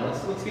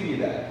 1v1. Let's give you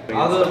that.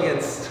 I'll go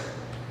against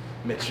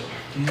Mitchell.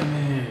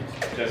 Damn it.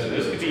 Jester,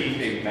 this could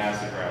be a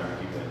massive round if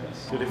you win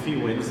this. But if he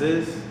wins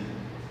this,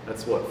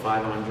 that's what,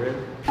 500?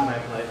 Can I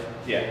play?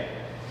 Yeah.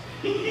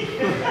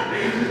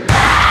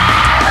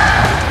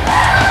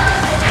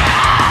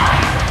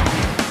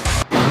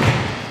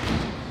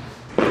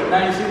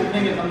 Now you see the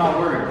thing is I'm not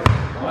worried. I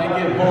might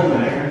get pulled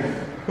in there.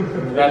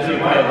 That's your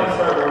plan.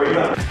 Start where we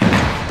go.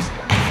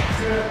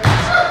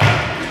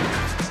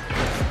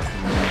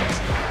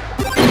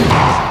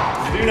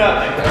 Do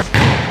nothing.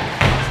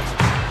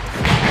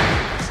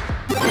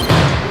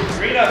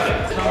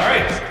 3-0. All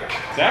right.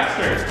 Zach's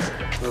turn.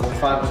 That was a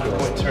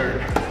 500-point turn.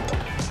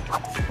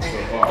 So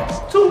far.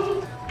 2. You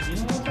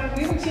know what?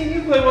 We haven't seen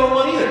you play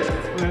 1-on-1 either.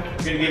 Okay.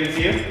 We're gonna give it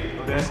to you.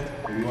 Okay.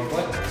 Who do you want to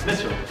play?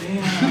 Mitchell.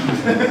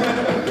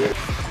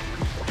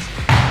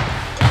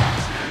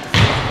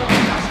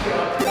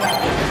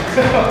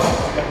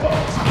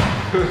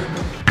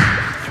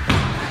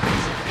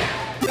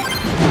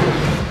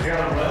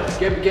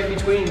 Get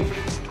between.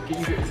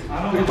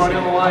 Put your body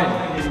on the line.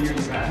 You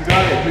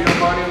got it. Put your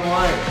body on the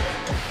line.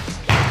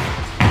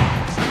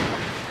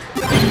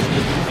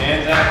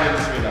 And Zach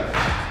wins 3-0.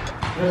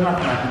 There's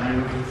nothing I can do.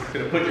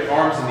 Gonna put your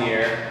arms in the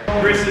air.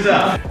 Chris is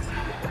up.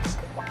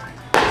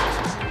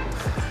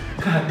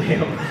 God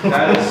damn.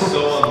 That is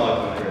so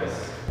unlucky, Chris.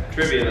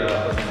 Trivia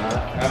though.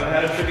 Haven't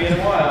had a trivia in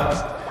a while.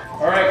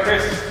 All right,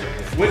 Chris.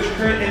 Which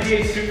current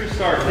NBA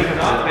superstar did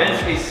not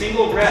bench a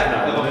single rep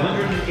of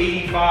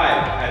 185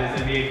 at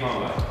his NBA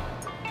combine?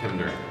 Kevin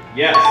Durant.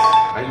 Yes.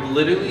 I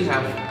literally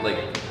have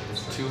like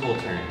 2 whole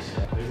turns.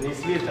 There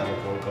needs to be a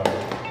teleport card.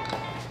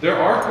 There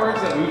are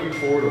cards that move you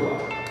forward a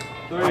lot.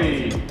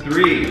 3.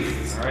 3.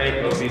 All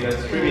right, Moby,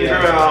 that's trivia.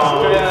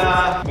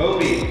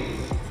 Moby,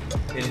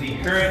 in the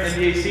current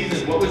NBA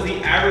season, what was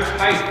the average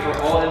height for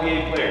all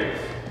NBA players?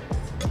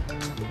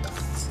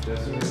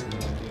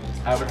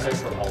 Average height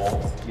for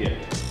all. Yeah.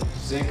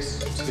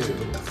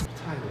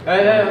 6'2".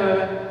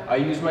 I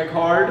use my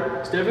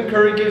card. Stephen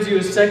Curry gives you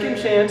a second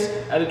chance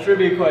at a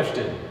trivia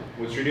question.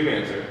 What's your new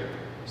answer?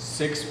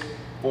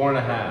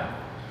 6'4.5".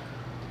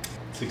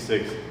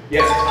 6'6".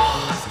 Yes.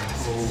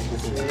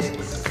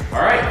 All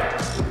right,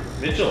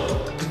 Mitchell.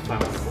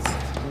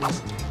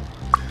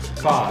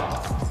 5.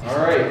 All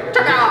right.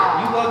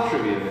 You love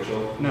trivia,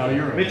 Mitchell. No,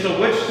 you're right. Mitchell,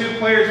 which 2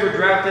 players were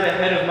drafted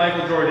ahead of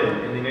Michael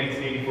Jordan in the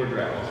 1984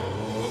 draft?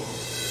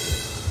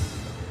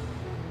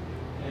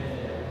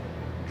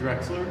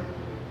 Drexler.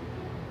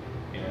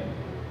 And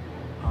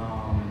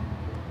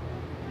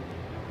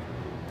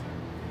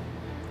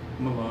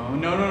Malone.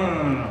 No.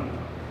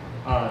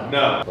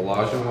 no.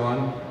 Olajuwon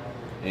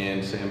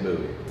and Sam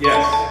Bowie.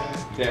 Yes.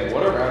 Damn,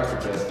 what a round for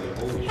Jesse.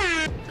 Holy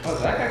shit. Oh,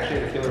 Zach actually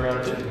had a killer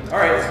round too. All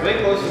right, it's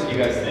way closer than you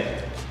guys think.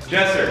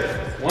 Jesser,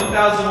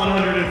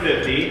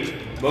 1,150.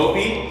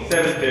 Mopi,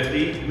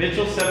 750.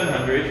 Mitchell,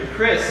 700.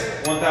 Chris,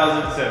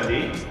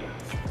 1,070.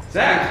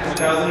 Zach,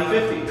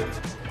 1,050.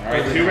 All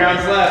right, 2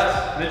 rounds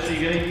left. Mitchell,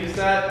 you gonna use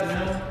that?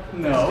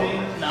 No,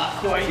 not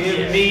quite Give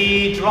yet.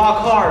 me draw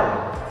card.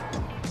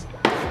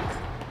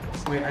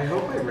 Wait, I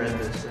hope I read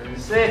this right.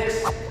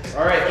 6.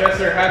 All right,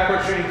 Jesser,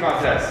 half-court shooting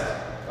contest.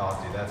 Oh,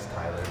 dude, that's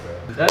Tyler,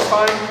 bro. That's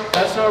fine.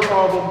 That's no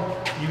problem.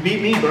 You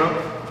beat me, bro.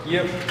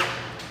 Yep.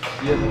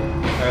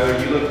 Tyler,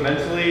 you look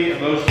mentally,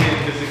 emotionally,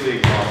 and physically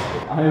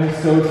exhausted. I am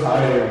so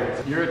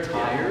tired. You're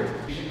tired?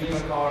 You should be in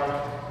my car.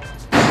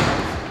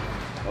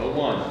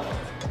 01.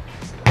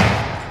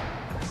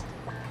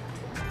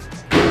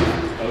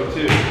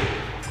 02.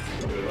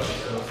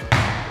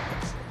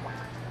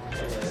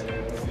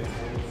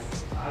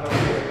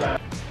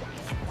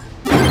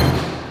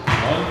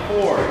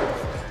 1-4.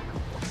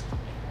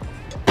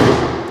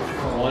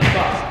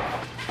 1-5.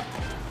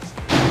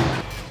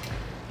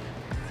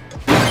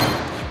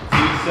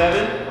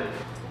 2-7.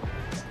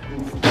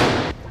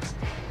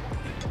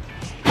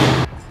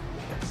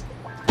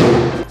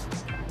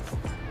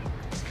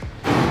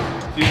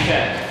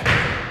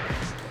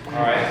 2-10.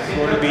 All right,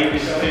 score to beat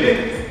is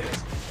 2.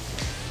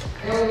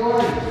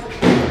 01.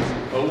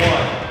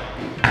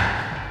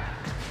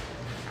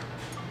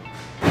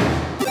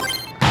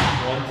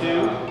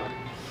 1-2.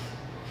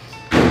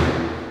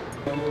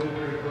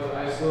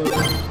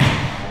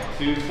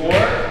 2-4.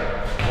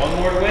 1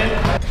 more to win.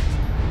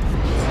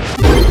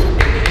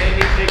 And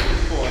he takes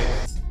his points.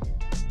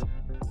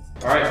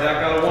 All right, Zach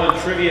got a 1.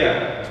 Trivia.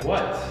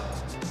 What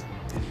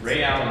is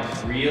Ray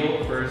Allen's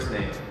real first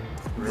name?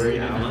 Ray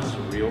Allen's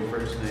real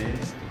first name?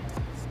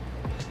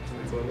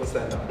 What's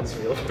that not his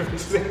real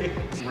first name?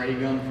 Ray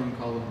Gun from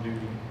Call of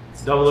Duty.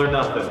 Double or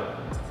nothing.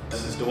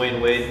 This is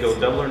Dwayne Wade. Go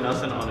double or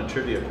nothing on a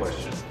trivia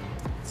question.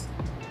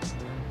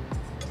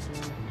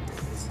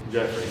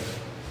 Jeffrey.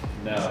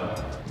 No.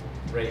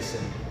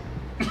 Racing.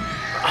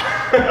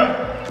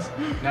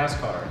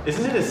 NASCAR.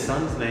 Isn't it his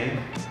son's name?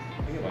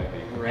 I think it might be.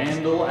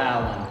 Randall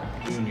Allen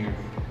Jr.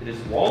 It is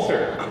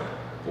Walter.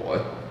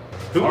 What?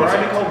 Who wants to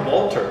be called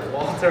Walter?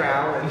 Walter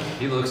Allen.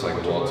 He looks like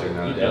a Walter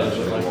now. He that does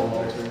you look like a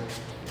mention it. Walter.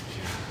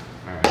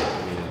 Alright, I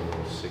need a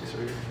little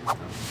 6er. No.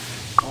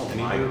 Oh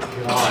my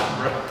god,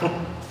 bro.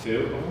 2.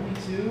 Only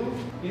 2?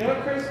 You know what,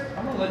 Chris?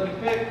 I'm gonna let you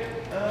pick.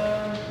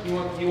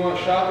 You want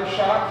shot for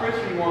shot, Chris,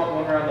 or you want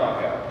 1 round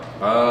knockout?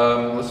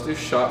 Let's do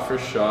shot for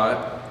shot,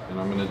 and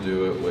I'm gonna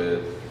do it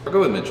with. I'll go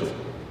with Mitchell.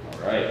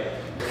 All right.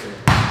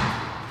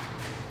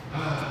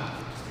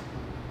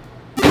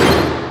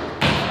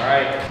 All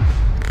right.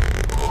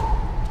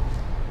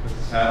 Puts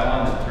his hat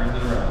on and turns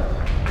it around.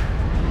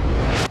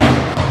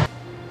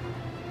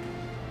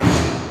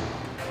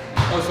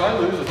 Oh, so I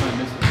lose if I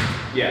miss it.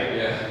 Yeah.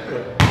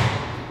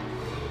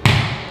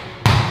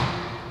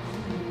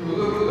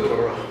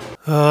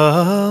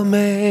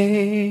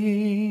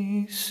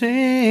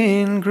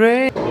 Amazing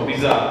grace.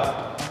 Moby's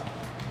up.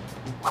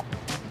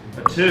 A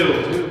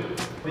 2.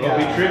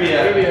 Moby trivia.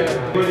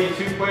 Who are the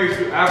 2 players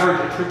who average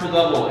a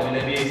triple-double in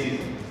an NBA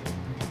season?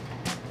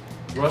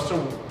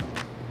 Russell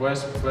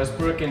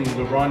Westbrook and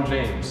LeBron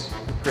James.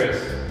 Chris.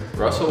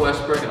 Russell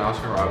Westbrook and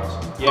Oscar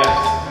Robertson. Yes.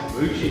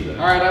 Lucci.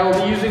 Alright, I will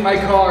be using my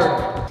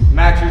card.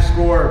 Match your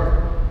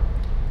score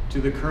to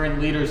the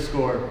current leader's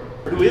score.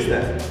 Who is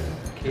that?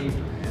 KD.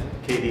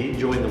 KD,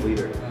 join the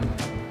leader.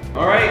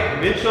 All right,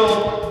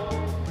 Mitchell,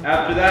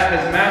 after that,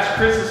 has matched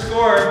Chris's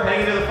score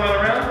heading into the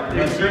final round.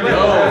 Let's You're go.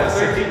 with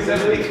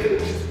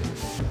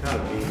 13-70. Not a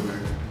beamer.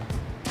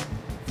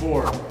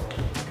 4. All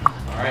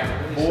right,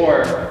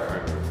 4.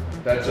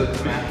 That's a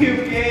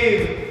big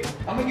game.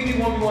 I'm gonna give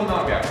you 1v1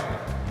 knockout.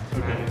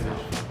 Okay.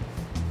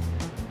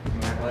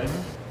 Can I play?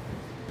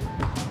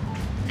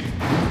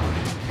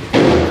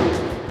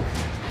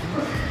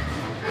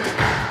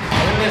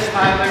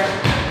 Tyler.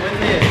 Win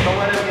this. Don't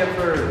let him get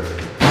first.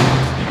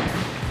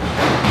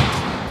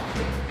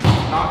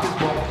 Knock his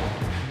ball.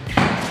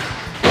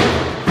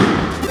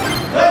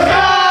 Let's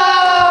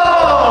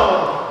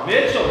go!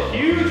 Mitchell,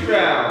 huge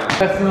round.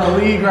 That's in the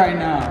league right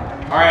now.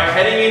 All right,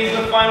 heading into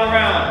the final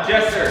round.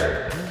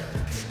 Jesser,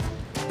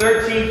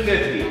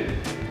 1350.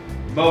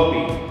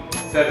 Moby,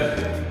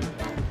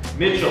 750.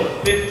 Mitchell,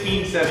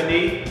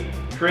 1570.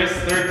 Chris,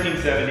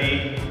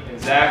 1370.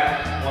 And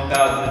Zach,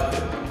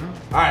 1050.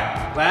 All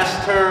right,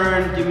 last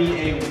turn. Give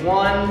me a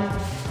 1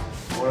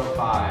 or a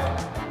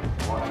 5.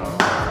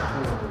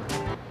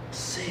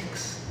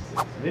 6.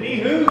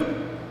 Anywho,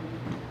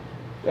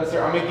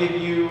 Jesser, I'm gonna give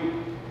you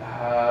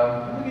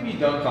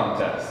dunk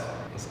contest.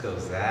 Let's go,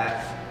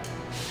 Zach.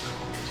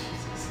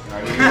 All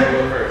right, you gotta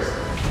go first.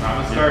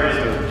 I'm gonna start it really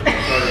soon.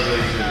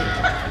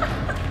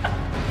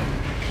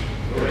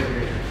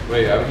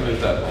 Wait, I haven't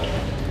moved that ball.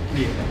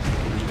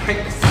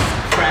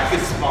 Crack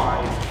his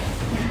spine.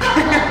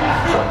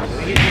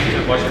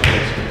 Watch your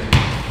face.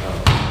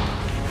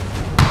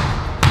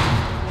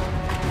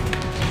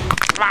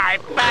 My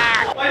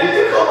back! Why did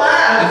you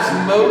collapse? It's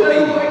Moby.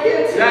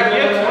 Zach, you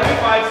have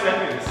 25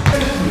 seconds.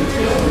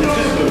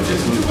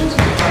 Just move.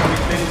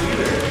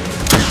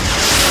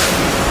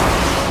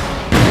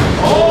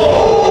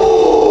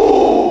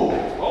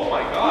 Oh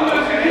my God,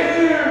 okay.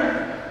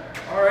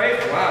 All right,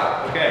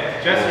 wow, okay.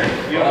 Jesser,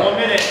 you have 1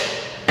 minute.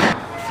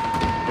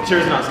 The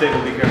chair's not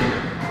stable, be careful.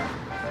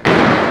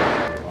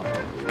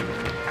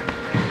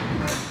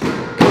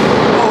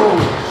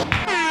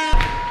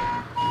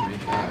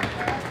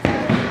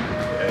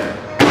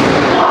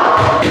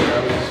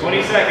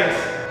 20 seconds.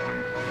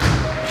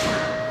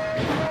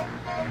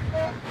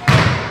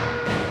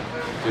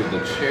 Dude, the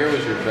chair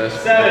was your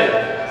best.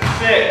 7,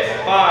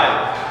 6,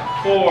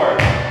 5, 4,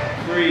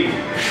 3.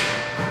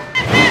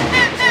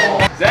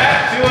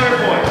 Zach, 200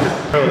 points.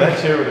 Bro, that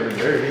chair would have been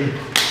dirty.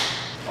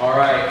 All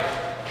right,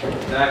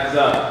 Zach is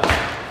up.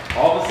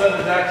 All of a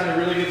sudden, Zach's in a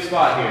really good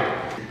spot here.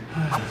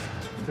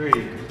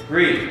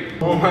 3.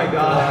 Oh my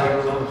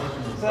God.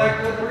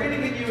 Zach, look, we're gonna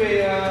give you a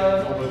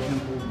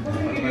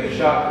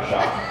shot for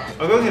shot.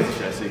 I'll go against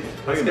Jesse.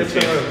 Let's get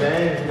some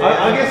revenge, man.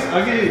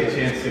 I'll give you a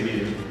chance to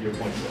get your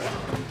points back.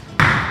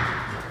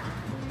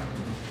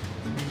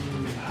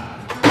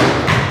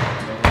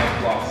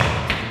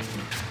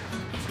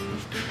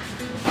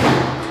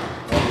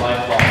 One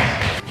life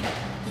lost.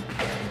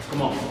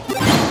 Come on.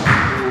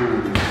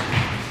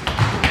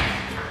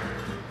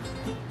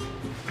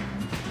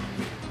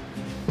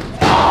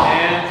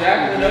 And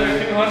Zach with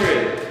another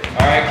 200.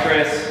 All right,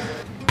 Chris.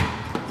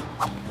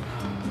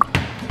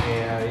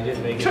 Yeah, you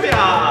didn't make it.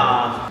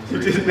 You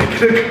didn't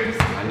make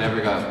it. I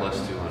never got plus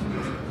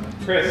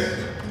 200. Chris,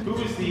 who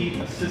was the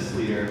assist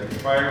leader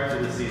prior to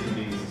the season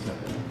being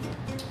suspended?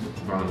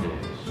 LeBron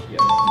James.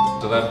 Yes.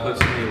 So that puts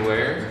me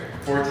where?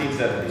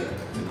 1470.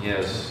 And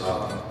yes.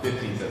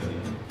 1570.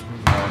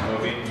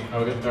 Moby. Okay,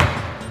 all right.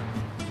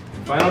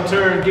 Final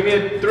turn, give me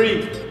a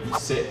 3.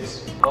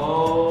 6.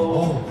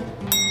 Oh.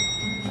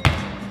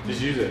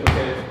 Just use it.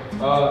 Okay.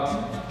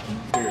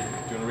 Here, do you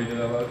want to read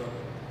it out loud?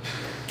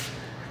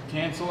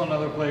 Cancel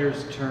another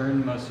player's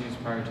turn, must use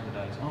prior to the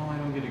dice. Oh, I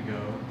don't get to go.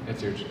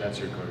 That's your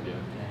card, yeah.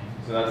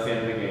 So that's the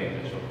end of the game,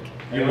 Mitchell.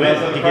 You You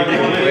win. win. You get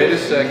your win. Wait a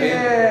second.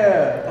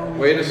 Yeah.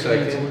 Wait a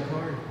second.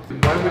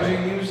 Why would you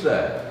use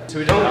that? So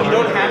you don't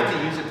have to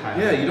use it,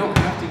 Tyler. Yeah, you don't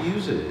have to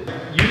use it.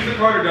 Use the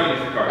card or don't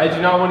use the card? I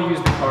do not want to use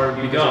the card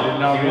You because I don't. did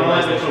not You want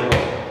realize to let that Mitchell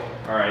roll.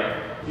 All right.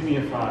 Give me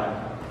a 5.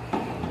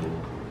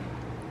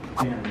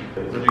 Damn.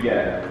 What'd you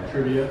get?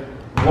 Trivia.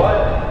 What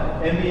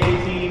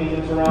NBA team was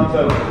in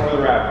Toronto before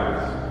the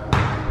Raptors?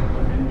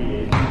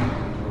 NBA.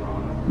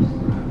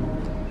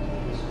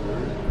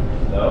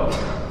 No.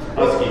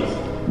 Huskies.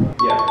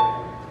 Yeah.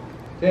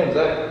 Damn, is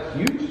that a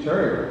huge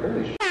turn?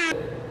 Holy shit.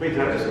 Wait, did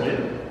I just win?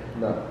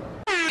 No.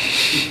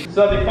 So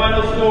the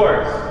final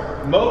scores: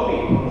 Moby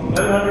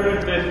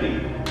 750,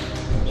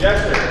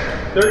 Jesser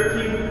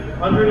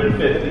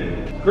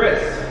 1350,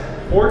 Chris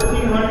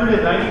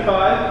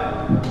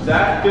 1495,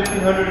 Zach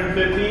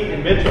 1550,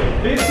 and Mitchell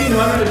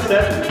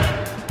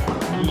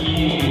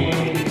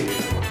 1570.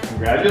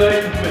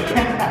 Congratulations, Mitchell.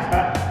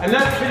 And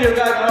that's the video,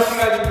 guys. I hope you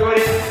guys enjoyed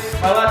it.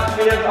 My last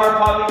videos are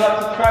popping up.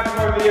 Subscribe for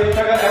more videos.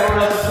 Check out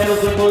everyone else's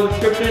channels. Link below in the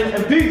description.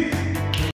 And peace.